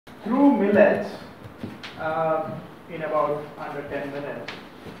through millets, in about under 10 minutes,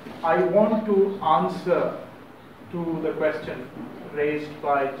 I want to answer to the question raised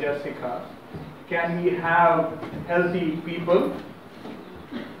by Jessica. Can we have healthy people?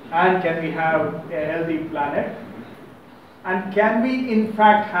 And can we have a healthy planet? And can we in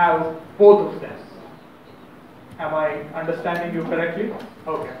fact have both of them? Am I understanding you correctly?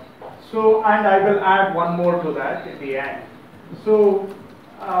 Okay. So, and I will add one more to that at the end. So,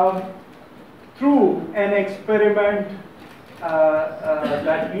 through an experiment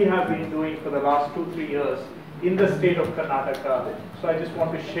that we have been doing for the last 2-3 years in the state of Karnataka, so I just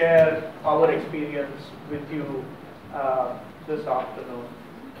want to share our experience with you this afternoon.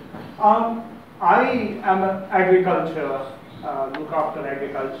 I am an agriculture, look after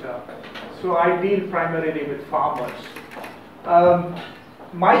agriculture, so I deal primarily with farmers.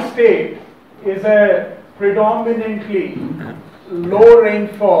 My state is a predominantly low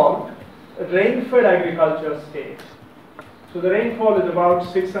rainfall, rain-fed agriculture state. So the rainfall is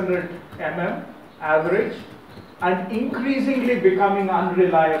about 600 mm average and increasingly becoming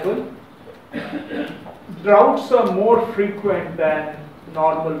unreliable. Droughts are more frequent than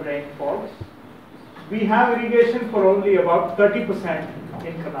normal rainfalls. We have irrigation for only about 30%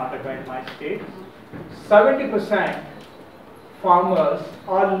 in Karnataka, in my state. 70% farmers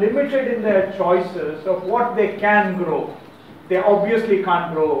are limited in their choices of what they can grow. They obviously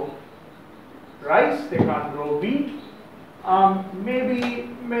can't grow rice, they can't grow wheat, maybe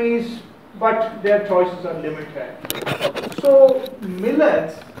maize, but their choices are limited. So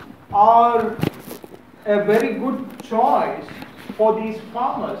millets are a very good choice for these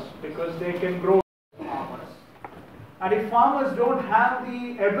farmers because they can grow farmers. And if farmers don't have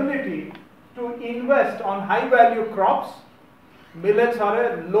the ability to invest on high value crops, millets are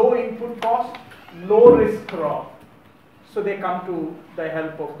a low input cost, low risk crop. So they come to the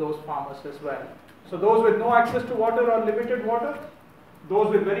help of those farmers as well. So those with no access to water or limited water, those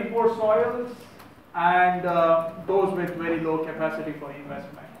with very poor soils, and those with very low capacity for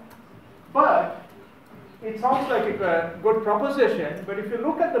investment. But it sounds like a good proposition, but if you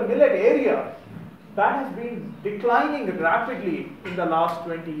look at the millet area, that has been declining rapidly in the last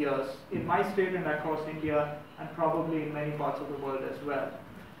 20 years in my state and across India and probably in many parts of the world as well.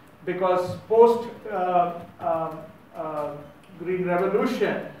 Because post Green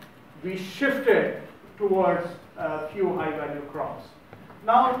Revolution, we shifted towards a few high value crops.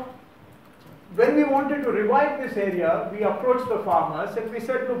 Now, when we wanted to revive this area, we approached the farmers and we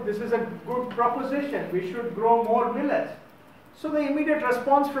said, look, this is a good proposition, we should grow more millets. So the immediate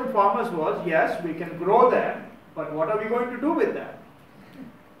response from farmers was, yes, we can grow them, but what are we going to do with them?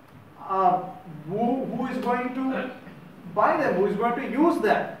 Who is going to buy them? Who is going to use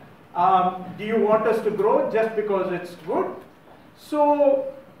them? Do you want us to grow just because it's good?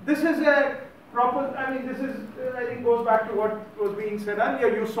 So this is a proper, this is, I think goes back to what was being said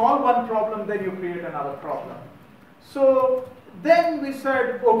earlier. You solve one problem, then you create another problem. So then we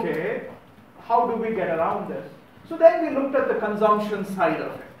said, okay, how do we get around this? So then we looked at the consumption side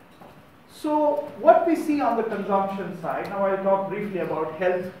of it. So what we see on the consumption side, now I'll talk briefly about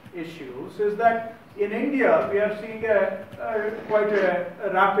health issues, is that in India we are seeing quite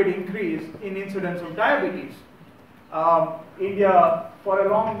a rapid increase in incidence of diabetes. India,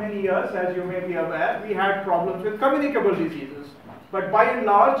 for many years, as you may be aware, we had problems with communicable diseases. But by and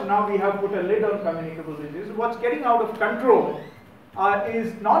large, now we have put a lid on communicable diseases. What's getting out of control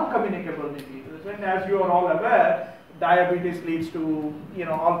is non-communicable diseases. And as you are all aware, diabetes leads to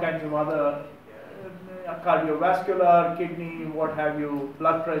all kinds of other cardiovascular, kidney, what have you,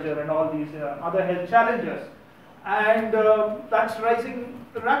 blood pressure, and all these other health challenges. And that's rising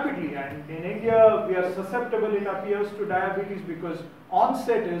rapidly. And in India, we are susceptible, it appears, to diabetes because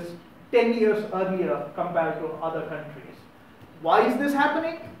onset is 10 years earlier compared to other countries. Why is this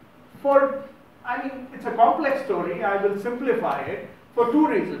happening? It's a complex story. I will simplify it for two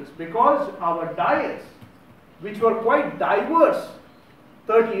reasons. Because our diets, which were quite diverse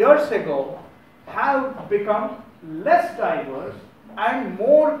 30 years ago, have become less diverse and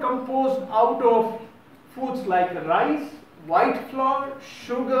more composed out of foods like rice, white flour,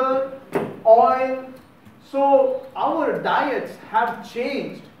 sugar, oil. So our diets have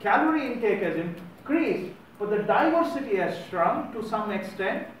changed. Calorie intake has increased, but the diversity has shrunk to some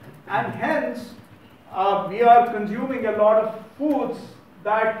extent, and hence we are consuming a lot of foods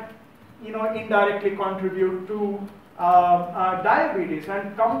that indirectly contribute to diabetes,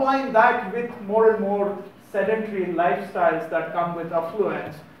 and combine that with more and more sedentary lifestyles that come with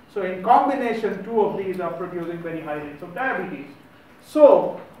affluence. So in combination, two of these are producing very high rates of diabetes.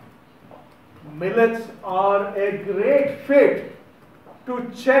 So millets are a great fit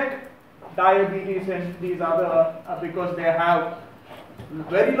to check diabetes and these other, because they have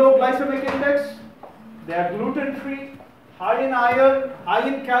very low glycemic index, they are gluten-free, high in iron, high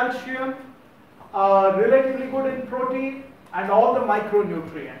in calcium, relatively good in protein, and all the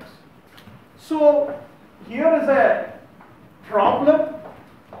micronutrients. So here is a problem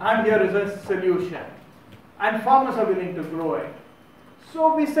and here is a solution, and farmers are willing to grow it.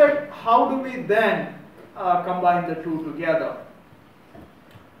 So we said, how do we then combine the two together?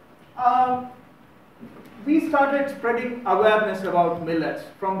 We started spreading awareness about millets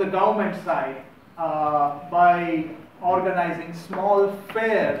from the government side by organizing small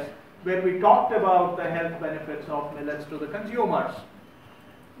fairs where we talked about the health benefits of millets to the consumers.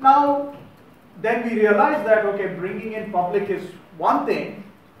 Now, then we realized that, okay, bringing in public is one thing,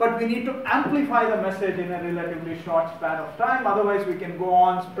 but we need to amplify the message in a relatively short span of time. Otherwise, we can go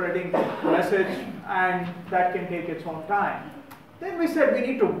on spreading the message, and that can take its own time. Then we said we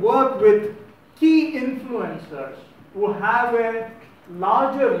need to work with key influencers who have a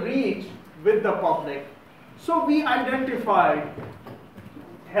larger reach with the public. So we identified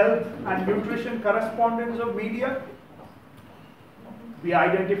health and nutrition correspondents of media. We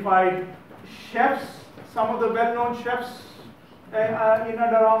identified chefs, some of the well-known chefs in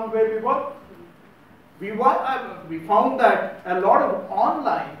and around where we work. We found that a lot of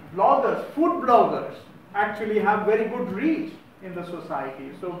online bloggers, food bloggers, actually have very good reach in the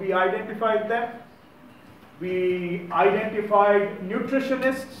society. So we identified them. We identified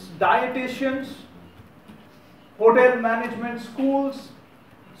nutritionists, dietitians, hotel management schools.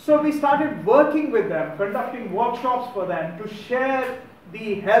 So we started working with them, conducting workshops for them to share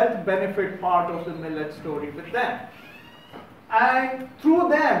the health benefit part of the millet story with them. And through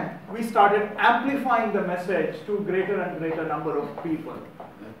them, we started amplifying the message to greater and greater number of people.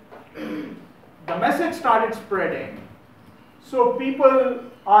 The message started spreading. So people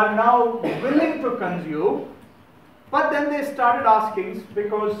are now willing to consume, but then they started asking,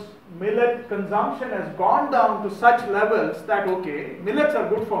 because millet consumption has gone down to such levels that, okay, millets are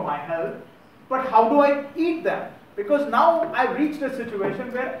good for my health, but how do I eat them? Because now I've reached a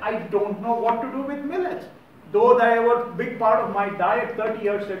situation where I don't know what to do with millets. Though they were a big part of my diet 30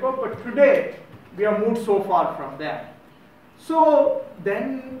 years ago, but today we have moved so far from them. So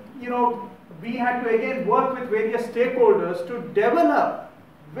then, we had to again work with various stakeholders to develop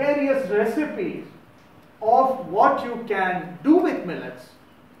various recipes of what you can do with millets.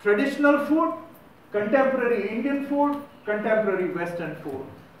 Traditional food, contemporary Indian food, contemporary Western food.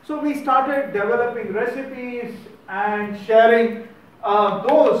 So we started developing recipes and sharing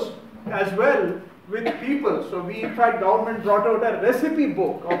those as well with people. So we, in fact, government brought out a recipe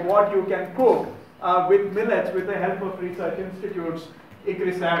book of what you can cook with millets with the help of research institutes,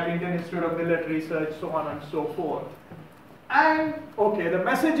 ICRISAT, Indian Institute of Millet Research, so on and so forth. And okay, the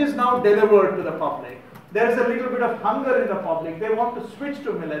message is now delivered to the public. There is a little bit of hunger in the public. They want to switch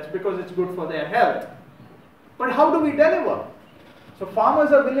to millets because it's good for their health. But how do we deliver? So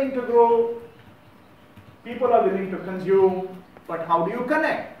farmers are willing to grow, people are willing to consume, but how do you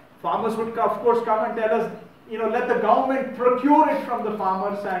connect? Farmers would, of course, come and tell us, let the government procure it from the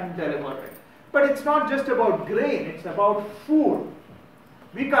farmers and deliver it. But it's not just about grain, it's about food.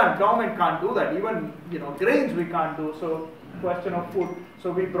 Government can't do that. Even, grains we can't do, so question of food. So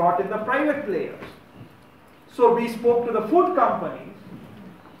we brought in the private players. So we spoke to the food companies.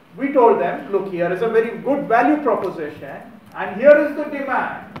 We told them, look, here is a very good value proposition, and here is the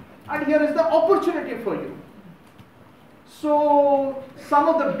demand, and here is the opportunity for you. So some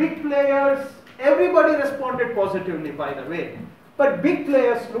of the big players, everybody responded positively, by the way. But big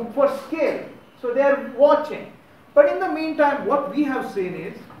players look for scale, so they are watching. But in the meantime, what we have seen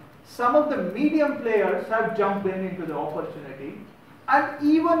is some of the medium players have jumped into the opportunity, and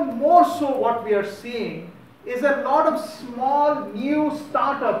even more so what we are seeing is a lot of small new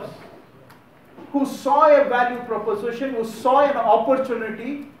startups who saw a value proposition, who saw an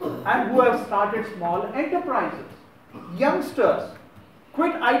opportunity, and who have started small enterprises. Youngsters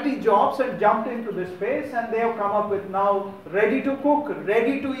quit IT jobs and jumped into this space, and they have come up with now ready to cook,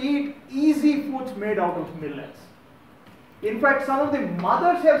 ready to eat, easy foods made out of millets. In fact, some of the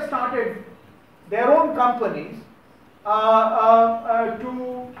mothers have started their own companies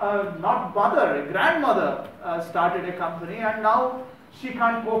not mother, a grandmother started a company, and now she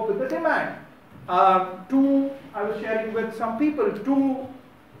can't cope with the demand. I was sharing with some people, two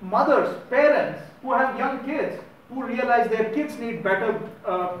mothers, parents who have young kids, who realize their kids need better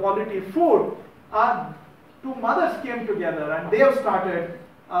quality food. Two mothers came together and they have started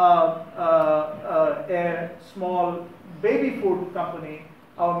a small baby food company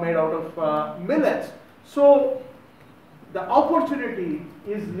made out of millets. So the opportunity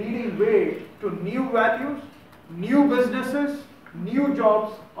is leading way to new values, new businesses, new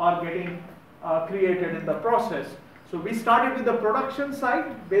jobs are getting created in the process. So we started with the production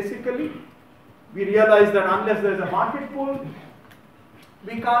side, basically. We realized that unless there's a market pull,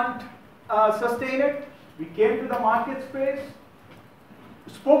 we can't sustain it. We came to the market space,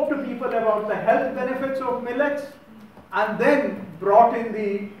 spoke to people about the health benefits of millets, and then brought in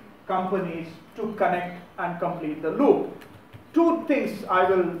the companies to connect and complete the loop. Two things I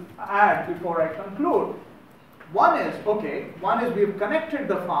will add before I conclude. One is we've connected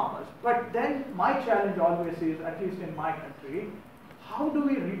the farmers, but then my challenge always is, at least in my country, how do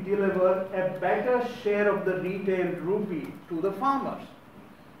we deliver a better share of the retail rupee to the farmers?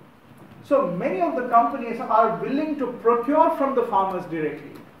 So many of the companies are willing to procure from the farmers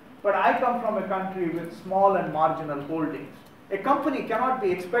directly, but I come from a country with small and marginal holdings. A company cannot be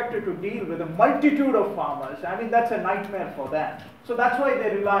expected to deal with a multitude of farmers. I mean, that's a nightmare for them. So that's why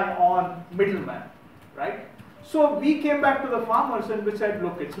they rely on middlemen, right? So we came back to the farmers and we said,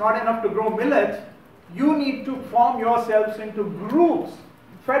 look, it's not enough to grow millets. You need to form yourselves into groups,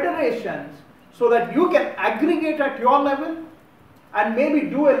 federations, so that you can aggregate at your level and maybe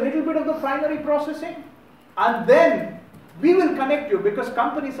do a little bit of the primary processing, and then we will connect you because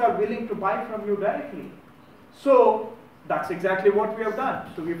companies are willing to buy from you directly. So that's exactly what we have done.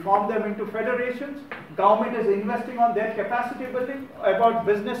 So we formed them into federations. Government is investing on their capacity building about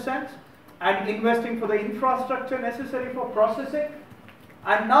business sense and investing for the infrastructure necessary for processing.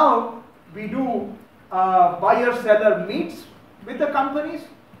 And now we do buyer-seller meets with the companies.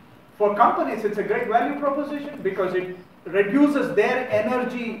 For companies, it's a great value proposition because it reduces their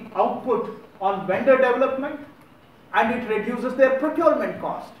energy output on vendor development and it reduces their procurement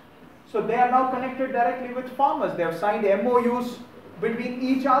cost. So they are now connected directly with farmers. They have signed MOUs between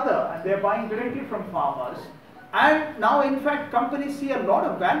each other and they are buying directly from farmers. And now, in fact, companies see a lot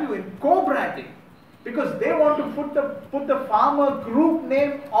of value in co-branding because they want to put the farmer group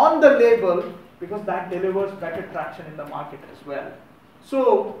name on the label because that delivers better traction in the market as well.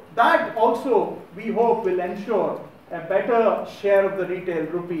 So that also, we hope, will ensure a better share of the retail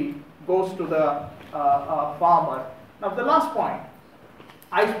rupee goes to the farmer. Now, the last point,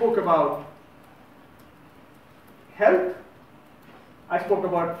 I spoke about health, I spoke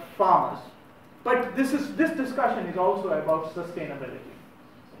about farmers, but this discussion is also about sustainability,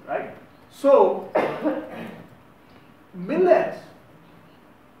 right? So, millets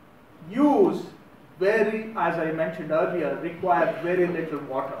as I mentioned earlier, require very little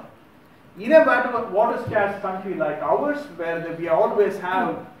water. In a water-scarce country like ours, where we always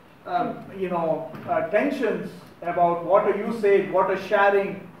have tensions about water usage, water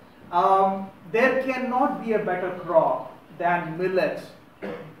sharing, there cannot be a better crop than millets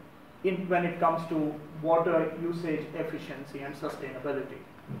when it comes to water usage efficiency and sustainability.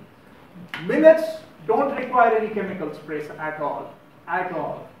 Millets don't require any chemical sprays at all.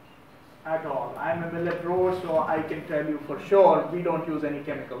 I'm a millet grower, so I can tell you for sure we don't use any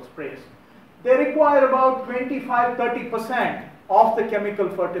chemical sprays. They require about 25–30% of the chemical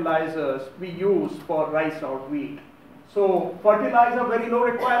fertilizers we use for rice or wheat. So fertilizer, very low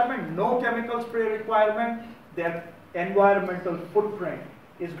requirement, no chemical spray requirement. Their environmental footprint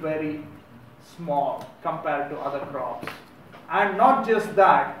is very small compared to other crops. And not just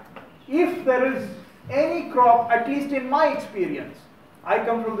that, if there is any crop, at least in my experience, I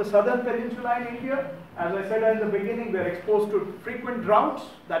come from the southern peninsula in India. As I said in the beginning, we are exposed to frequent droughts.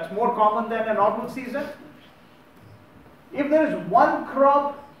 That's more common than a normal season. If there is one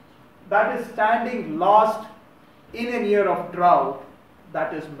crop that is standing last in a year of drought,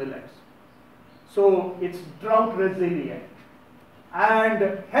 that is millets. So it's drought resilient.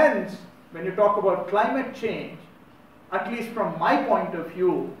 And hence, when you talk about climate change, at least from my point of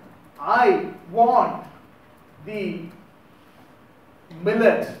view, I want the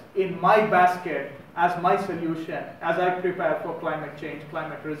millets in my basket as my solution as I prepare for climate change,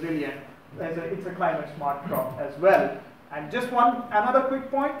 climate resilient. It's a climate smart crop as well. And just another quick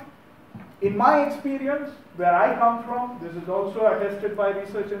point. In my experience, where I come from, this is also attested by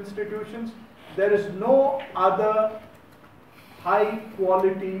research institutions, there is no other high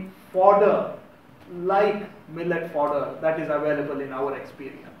quality fodder like millet fodder that is available in our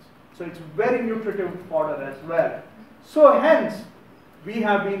experience. So it's very nutritive fodder as well. So hence, we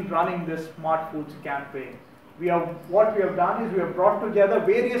have been running this Smart Foods campaign. What we have done is we have brought together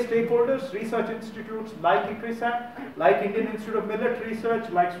various stakeholders, research institutes like ICRISAT, like Indian Institute of Millet Research,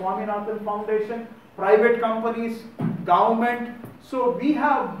 like Swaminathan Foundation, private companies, government. So we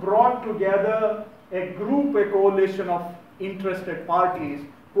have brought together a group, a coalition of interested parties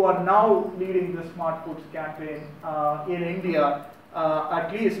who are now leading the Smart Foods campaign in India,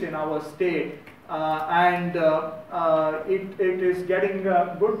 at least in our state. And it is getting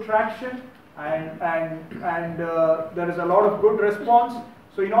good traction, and there is a lot of good response.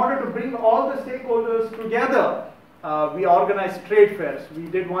 So in order to bring all the stakeholders together, we organize trade fairs. We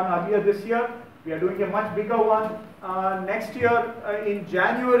did one earlier this year. We are doing a much bigger one next year in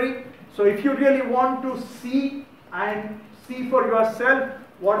January. So if you really want to see for yourself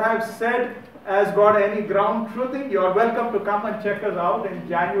what I've said has got any ground truthing, you are welcome to come and check us out in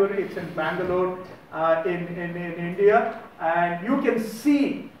January. It's in Bangalore in India, and you can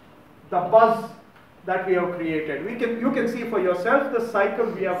see the buzz that we have created. You can see for yourself the cycle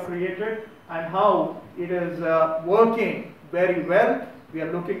we have created and how it is working very well. We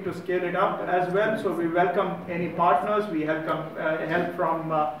are looking to scale it up as well, so we welcome any partners. We welcome help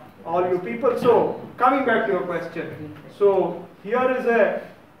from all you people. So coming back to your question, so here is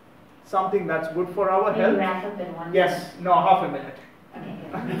something that's good for our health. Wrap up in 1 minute. Yes, no, half a minute.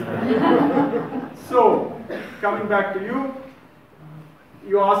 So coming back to you,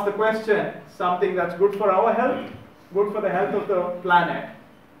 you asked the question, something that's good for our health, good for the health of the planet.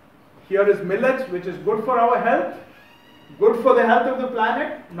 Here is millets, which is good for our health, good for the health of the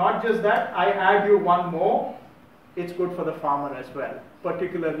planet. Not just that, I add you one more, it's good for the farmer as well,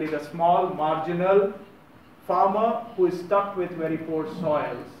 particularly the small marginal farmer who is stuck with very poor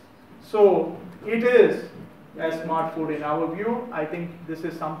soils. So it is a smart food in our view. I think this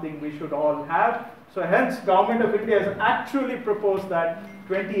is something we should all have. So hence Government of India has actually proposed that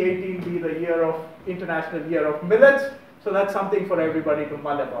 2018 be the year of International Year of Millets. So that's something for everybody to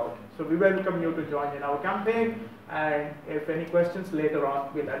mull about. So we welcome you to join in our campaign, and if any questions later on,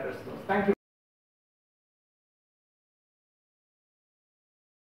 we'll address those. Thank you.